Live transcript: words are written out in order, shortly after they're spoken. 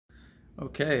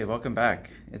Okay, welcome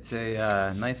back. It's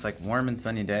a nice, like, warm and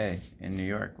sunny day in New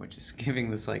York, which is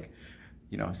giving this, like,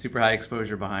 super high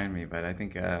exposure behind me. But I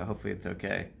think hopefully it's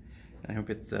okay. I hope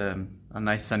it's a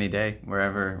nice sunny day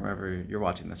wherever you're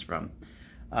watching this from.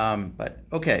 But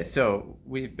okay, so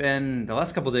the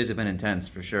last couple of days have been intense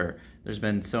for sure. There's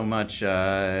been so much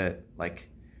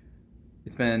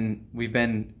we've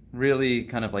been really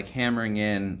kind of like hammering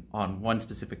in on one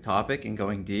specific topic and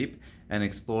going deep and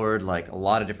explored like a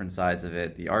lot of different sides of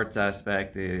it, the arts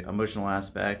aspect, the emotional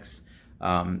aspects,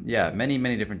 yeah,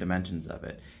 many different dimensions of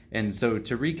it. And so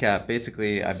to recap,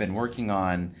 basically I was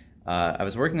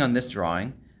working on this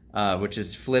drawing, which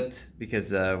is flipped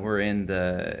because we're in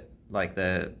I'm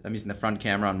using the front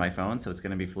camera on my phone, so it's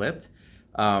going to be flipped.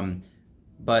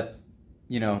 But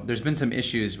there's been some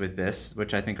issues with this,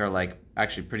 which I think are like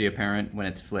actually pretty apparent when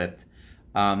it's flipped.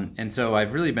 And so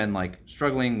I've really been like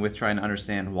struggling with trying to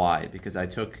understand why, because I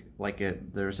took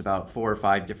there's about 4 or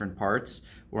 5 different parts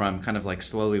where I'm kind of like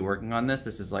slowly working on this.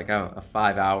 This is like a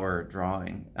 5-hour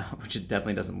drawing, which it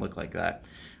definitely doesn't look like that.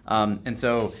 And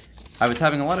so I was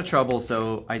having a lot of trouble,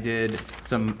 so I did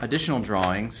some additional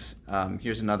drawings.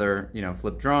 Here's another,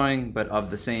 flipped drawing, but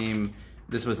of the same.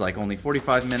 This was like only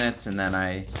 45 minutes, and then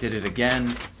I did it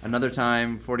again another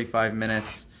time, 45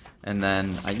 minutes, and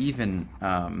then I even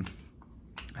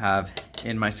have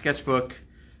in my sketchbook,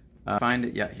 find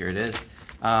it, yeah, here it is.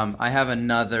 I have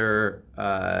another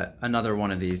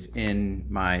one of these in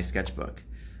my sketchbook.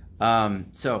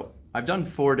 So I've done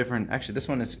 4 different, actually this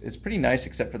one is pretty nice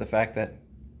except for the fact that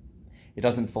it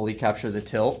doesn't fully capture the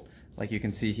tilt. Like you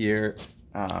can see here,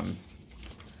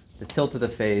 the tilt of the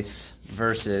face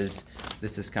versus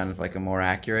this is kind of like a more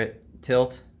accurate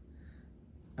tilt.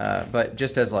 But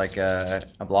just as like a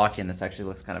block in, this actually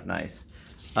looks kind of nice.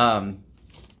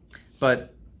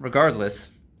 But regardless,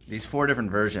 these 4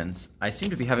 different versions, I seem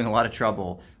to be having a lot of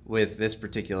trouble with this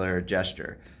particular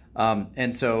gesture.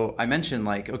 And so I mentioned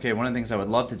like, okay, one of the things I would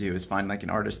love to do is find like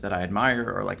an artist that I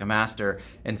admire or like a master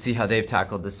and see how they've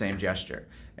tackled the same gesture.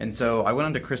 And so I went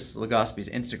onto Chris Legospi's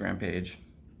Instagram page,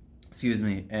 excuse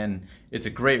me, and it's a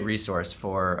great resource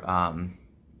for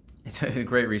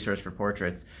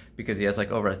portraits because he has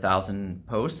like over 1,000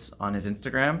 posts on his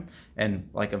Instagram, and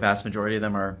like a vast majority of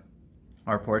them are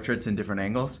portraits in different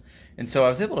angles. And so I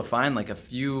was able to find like a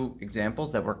few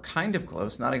examples that were kind of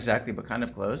close, not exactly, but kind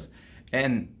of close.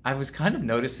 And I was kind of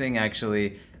noticing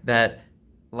actually that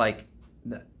like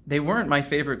they weren't my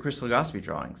favorite Chris Legospi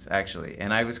drawings actually.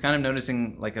 And I was kind of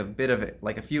noticing like a bit of it,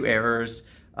 like a few errors.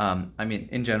 I mean,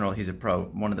 in general, he's a pro,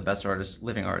 one of the best artists,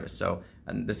 living artists. So,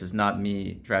 and this is not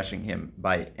me trashing him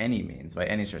by any means, by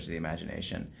any stretch of the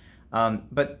imagination.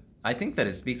 But I think that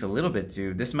it speaks a little bit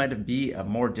to this might be a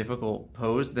more difficult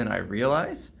pose than I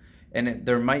realize. And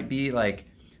there might be like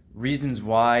reasons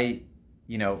why,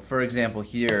 for example,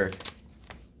 here,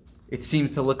 it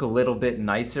seems to look a little bit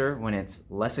nicer when it's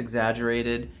less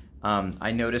exaggerated.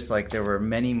 I noticed like there were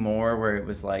many more where it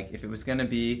was like, if it was gonna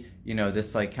be,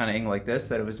 this like kind of angle like this,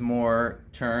 that it was more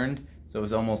turned. So it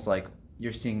was almost like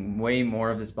you're seeing way more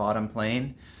of this bottom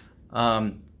plane.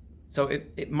 So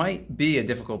it might be a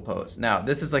difficult pose. Now,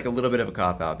 this is like a little bit of a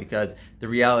cop-out because the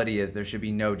reality is there should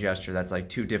be no gesture that's like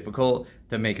too difficult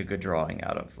to make a good drawing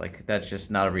out of. Like that's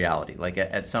just not a reality. Like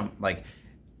at some, like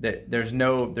there's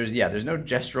no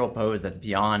gestural pose that's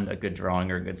beyond a good drawing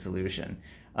or a good solution.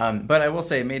 But I will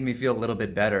say it made me feel a little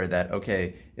bit better that,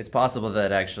 okay, it's possible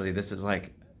that actually this is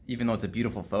like, even though it's a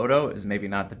beautiful photo, is maybe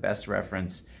not the best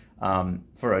reference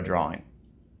for a drawing.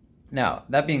 Now,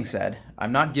 that being said,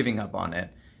 I'm not giving up on it,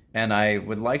 and I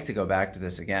would like to go back to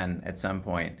this again at some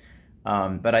point.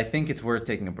 But I think it's worth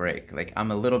taking a break. Like,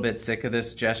 I'm a little bit sick of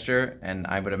this gesture, and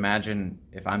I would imagine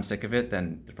if I'm sick of it,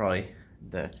 then probably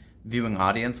the viewing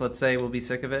audience, let's say, will be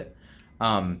sick of it.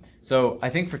 So I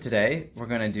think for today, we're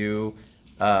gonna do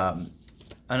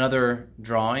another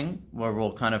drawing where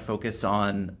we'll kind of focus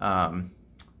on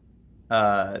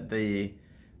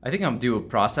I think I'll do a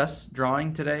process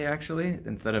drawing today actually,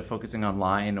 instead of focusing on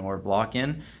line or block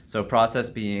in. So process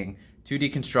being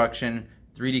 2D construction,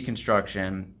 3D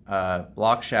construction,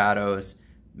 block shadows,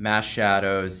 mask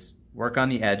shadows, work on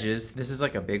the edges. This is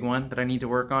like a big one that I need to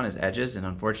work on is edges, and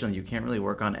unfortunately you can't really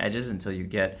work on edges until you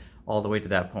get all the way to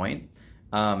that point.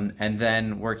 And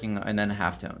then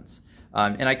halftones.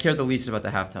 And I care the least about the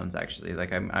halftones actually.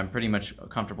 Like I'm pretty much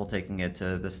comfortable taking it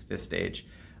to this stage.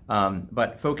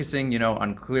 But focusing,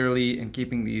 on clearly and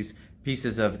keeping these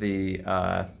pieces of the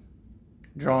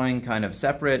drawing kind of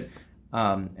separate,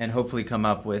 and hopefully come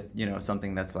up with,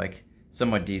 something that's like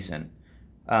somewhat decent.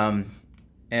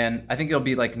 And I think it'll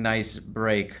be like nice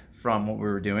break from what we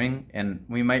were doing, and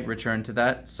we might return to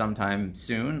that sometime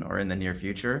soon or in the near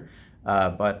future.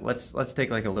 But let's take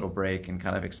like a little break and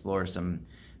kind of explore some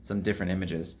different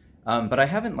images. But I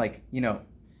haven't like, you know,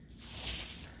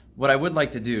 what I would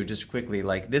like to do just quickly,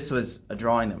 like this was a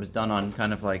drawing that was done on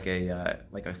kind of like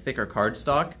a thicker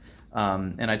cardstock,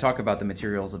 and I talk about the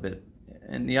materials a bit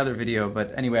in the other video.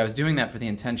 But anyway, I was doing that for the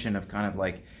intention of kind of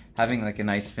like having like a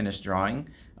nice finished drawing,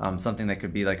 something that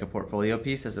could be like a portfolio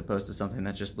piece as opposed to something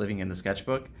that's just living in the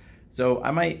sketchbook. So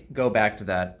I might go back to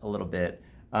that a little bit.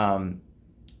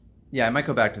 Yeah, I might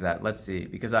go back to that. Let's see,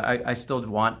 because I still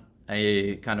want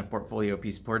a kind of portfolio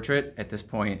piece portrait at this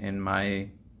point in my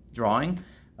drawing.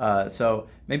 So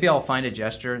maybe I'll find a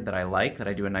gesture that I like, that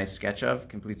I do a nice sketch of,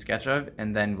 complete sketch of,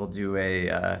 and then we'll do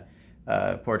a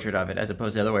portrait of it, as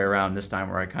opposed to the other way around this time,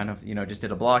 where I kind of, you know, just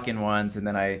did a block in once and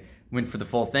then I went for the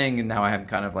full thing, and now I am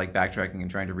kind of like backtracking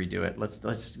and trying to redo it.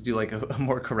 Let's do like a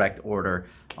more correct order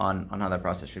on how that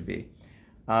process should be.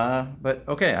 But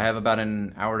okay, I have about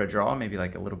an hour to draw, maybe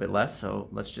like a little bit less, so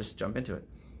let's just jump into it.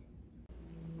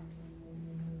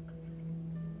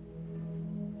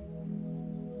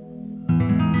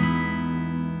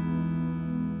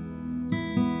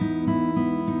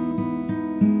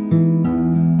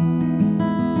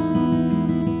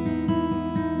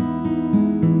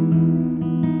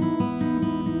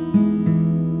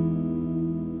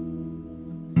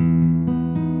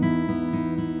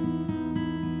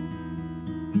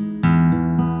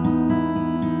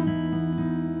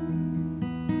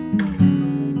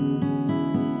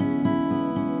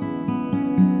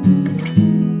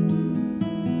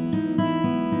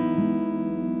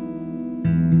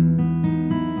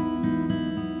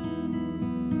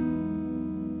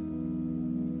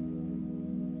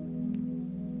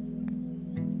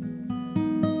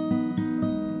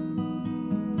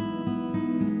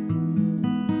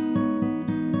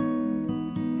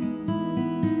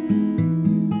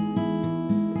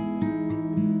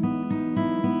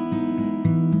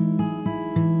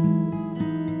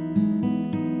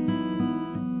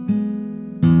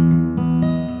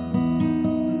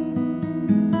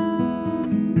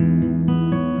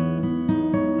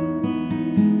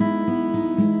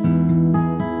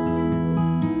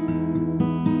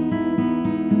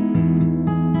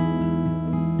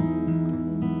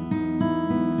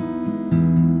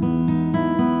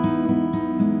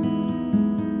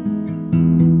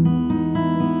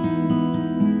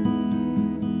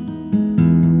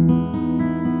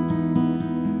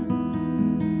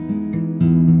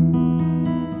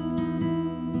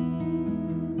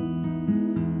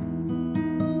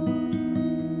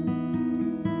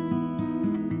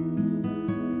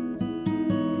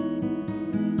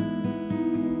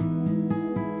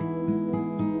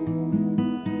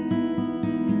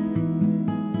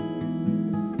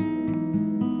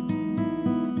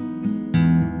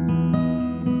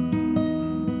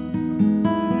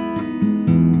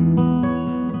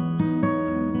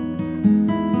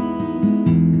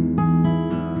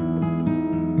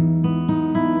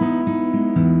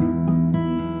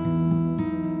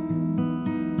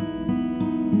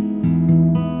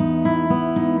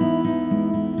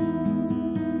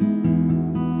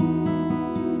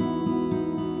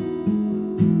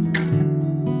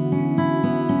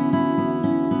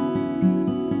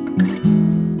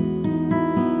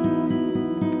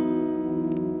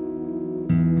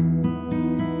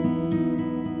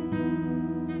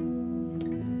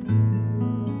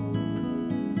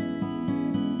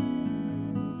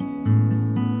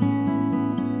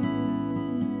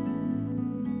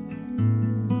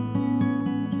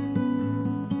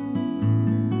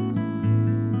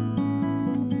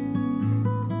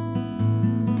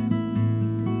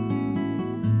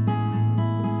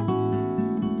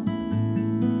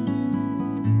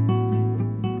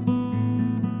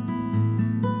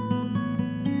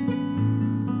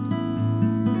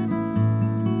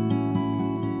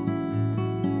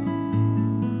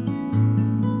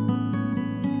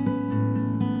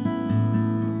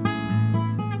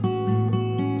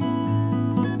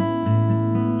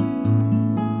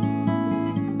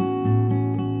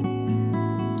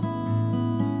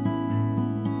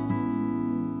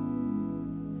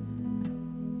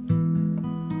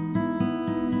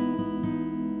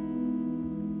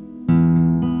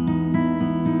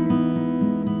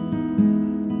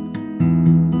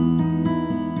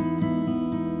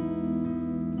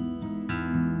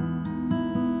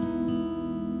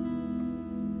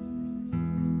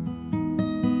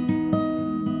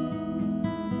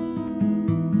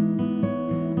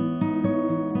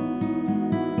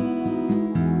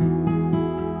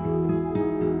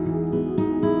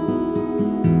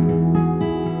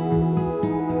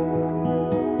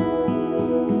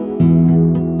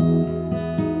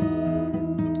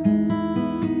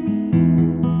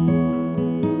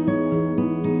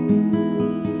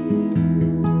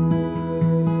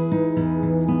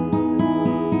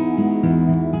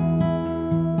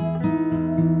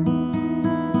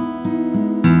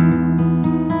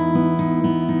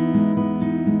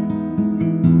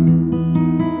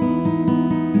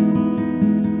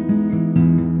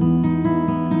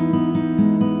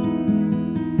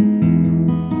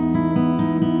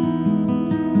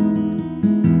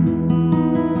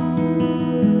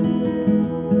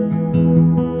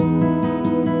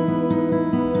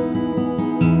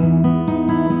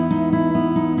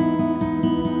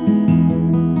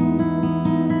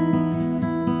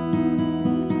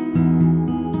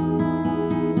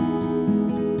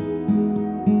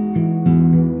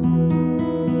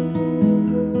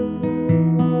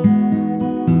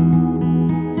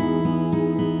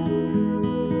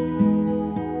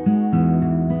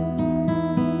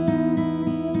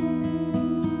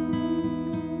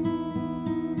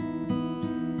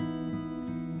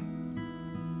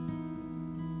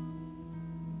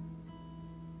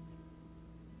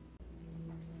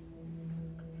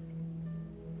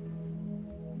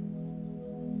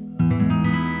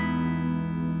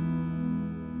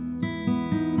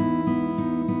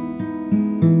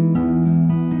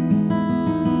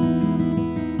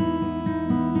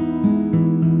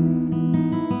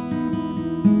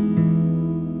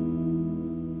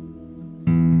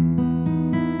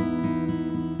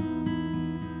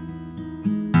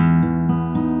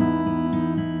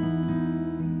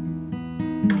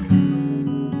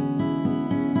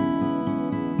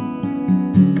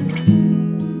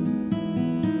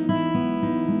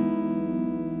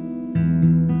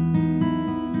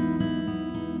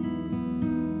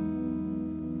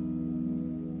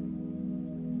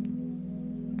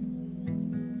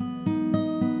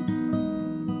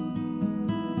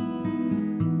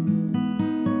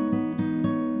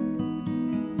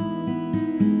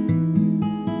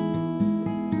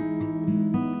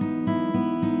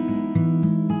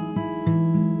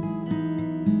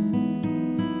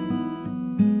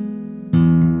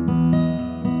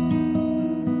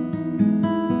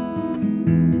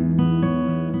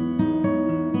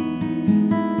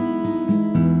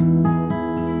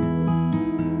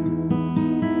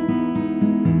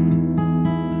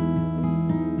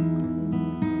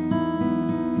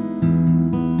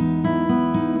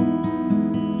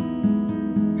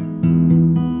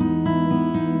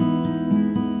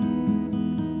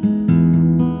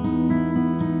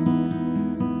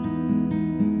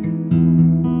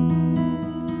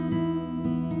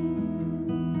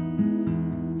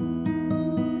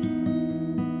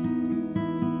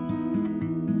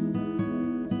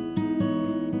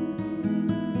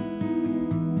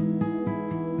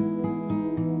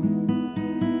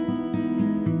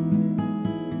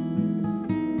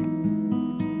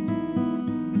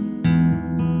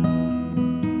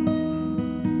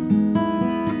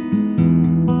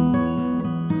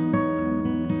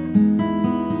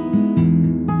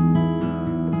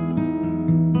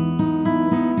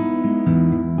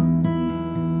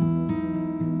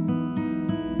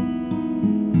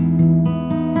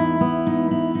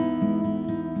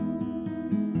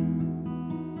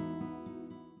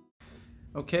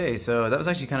 Okay, so that was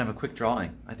actually kind of a quick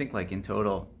drawing. I think like in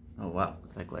total, oh wow,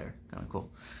 look at that glare, kind of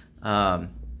cool. Um,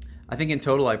 I think in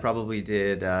total I probably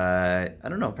did, I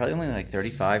don't know, probably only like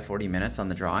 35, 40 minutes on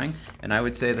the drawing. And I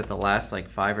would say that the last like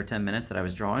 5 or 10 minutes that I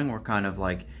was drawing were kind of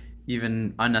like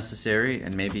even unnecessary,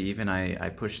 and maybe even I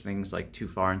pushed things like too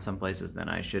far in some places than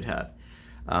I should have.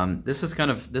 This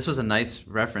was a nice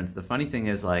reference. The funny thing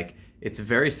is like, it's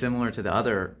very similar to the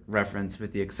other reference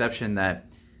with the exception that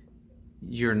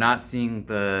you're not seeing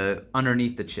the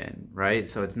underneath the chin, right?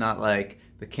 So it's not like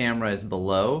the camera is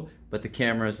below, but the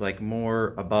camera is like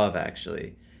more above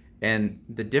actually. And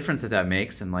the difference that that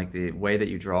makes and like the way that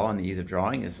you draw and the ease of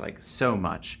drawing is like so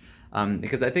much.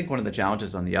 Because I think one of the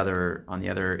challenges on the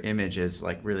other image is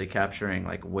like really capturing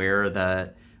like where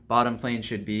the bottom plane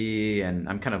should be, and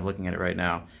I'm kind of looking at it right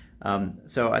now.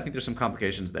 So I think there's some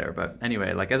complications there, but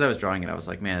anyway, like as I was drawing it, I was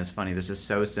like, man, it's funny. This is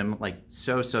so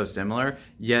so similar,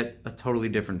 yet a totally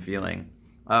different feeling.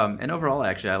 And overall,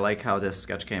 actually, I like how this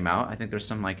sketch came out. I think there's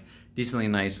some like decently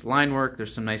nice line work.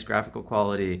 There's some nice graphical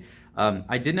quality.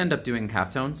 I didn't end up doing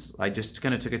halftones. I just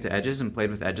kind of took it to edges and played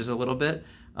with edges a little bit.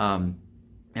 And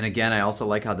again, I also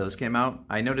like how those came out.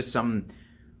 I noticed some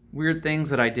weird things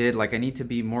that I did. Like I need to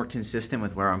be more consistent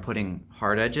with where I'm putting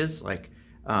hard edges. Like,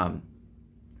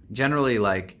 generally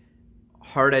like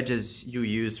hard edges you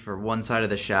use for one side of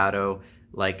the shadow,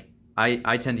 like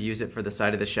I tend to use it for the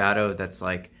side of the shadow that's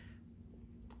like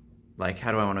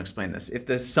how do I want to explain this? If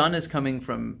the sun is coming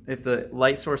from, if the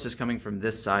light source is coming from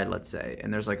this side, let's say,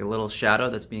 and there's like a little shadow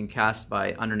that's being cast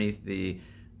by underneath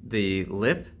the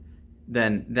lip,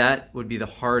 then that would be the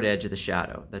hard edge of the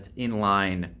shadow that's in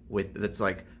line with, that's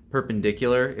like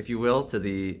perpendicular, if you will, to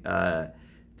the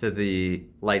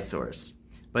light source.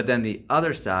 But then the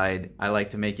other side, I like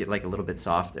to make it like a little bit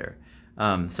softer.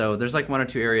 So there's like one or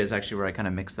two areas actually where I kind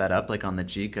of mix that up. Like on the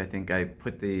cheek, I think I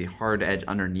put the hard edge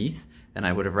underneath, and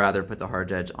I would have rather put the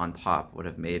hard edge on top, would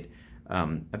have made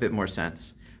a bit more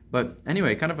sense. But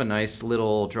anyway, kind of a nice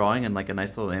little drawing and like a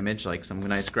nice little image, like some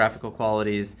nice graphical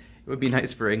qualities. It would be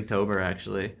nice for Inktober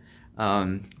actually.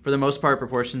 For the most part,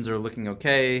 proportions are looking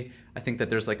okay. I think that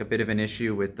there's like a bit of an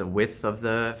issue with the width of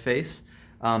the face.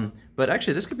 But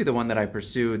actually this could be the one that I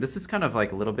pursue. This is kind of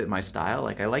like a little bit my style.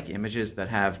 Like I like images that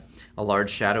have a large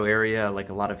shadow area, like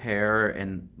a lot of hair,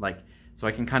 and like, so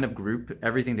I can kind of group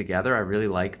everything together. I really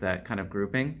like that kind of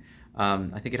grouping.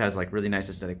 I think it has like really nice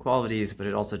aesthetic qualities, but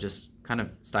it also just kind of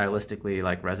stylistically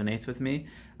like resonates with me.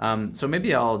 So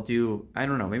maybe I'll do, I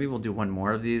don't know, maybe we'll do one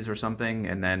more of these or something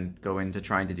and then go into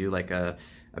trying to do like a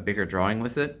bigger drawing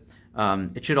with it.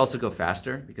 It should also go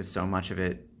faster because so much of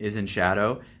it is in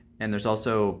shadow. And there's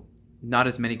also not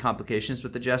as many complications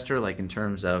with the gesture, like in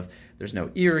terms of there's no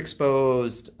ear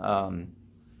exposed, and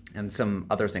some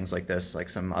other things like this, like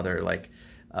some other like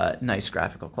nice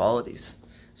graphical qualities.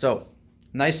 So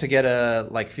nice to get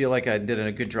feel like I did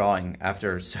a good drawing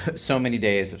after so many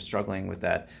days of struggling with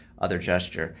that other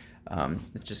gesture.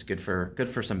 It's just good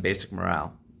for some basic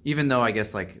morale. Even though I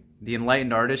guess like the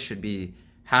enlightened artist should be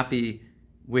happy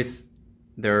with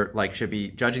they're like should be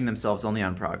judging themselves only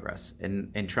on progress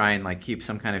and try and like keep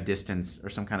some kind of distance or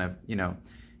some kind of, you know,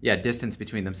 distance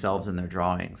between themselves and their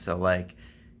drawing. So like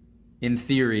in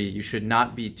theory, you should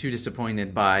not be too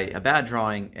disappointed by a bad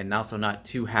drawing and also not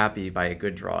too happy by a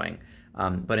good drawing,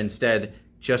 but instead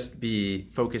just be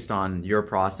focused on your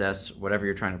process, whatever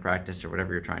you're trying to practice or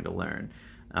whatever you're trying to learn.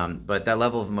 But that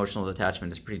level of emotional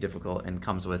detachment is pretty difficult and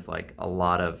comes with like a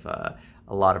lot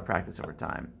of practice over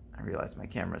time. I realized my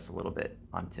camera's a little bit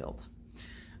on tilt.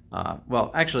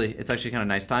 Well, actually, it's actually kind of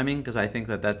nice timing because I think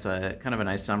that that's a kind of a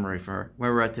nice summary for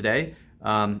where we're at today.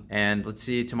 And let's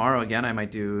see, tomorrow again, I might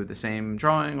do the same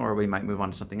drawing or we might move on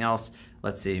to something else.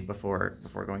 Let's see before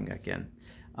going back in.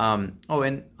 Oh,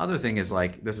 and other thing is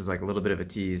like, this is like a little bit of a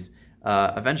tease.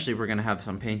 Eventually we're going to have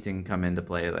some painting come into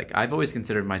play. Like I've always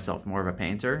considered myself more of a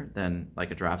painter than like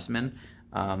a draftsman.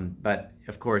 But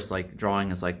of course, like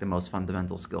drawing is like the most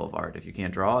fundamental skill of art. If you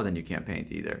can't draw, then you can't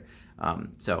paint either.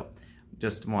 So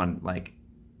just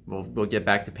we'll get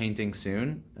back to painting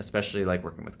soon, especially like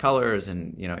working with colors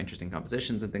and, you know, interesting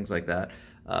compositions and things like that.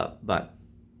 But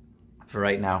for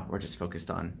right now, we're just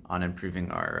focused on improving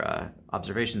our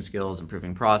observation skills,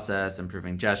 improving process,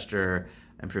 improving gesture,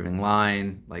 improving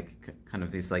line, like kind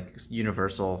of these like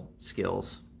universal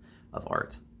skills of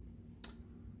art.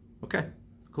 Okay,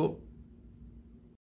 cool.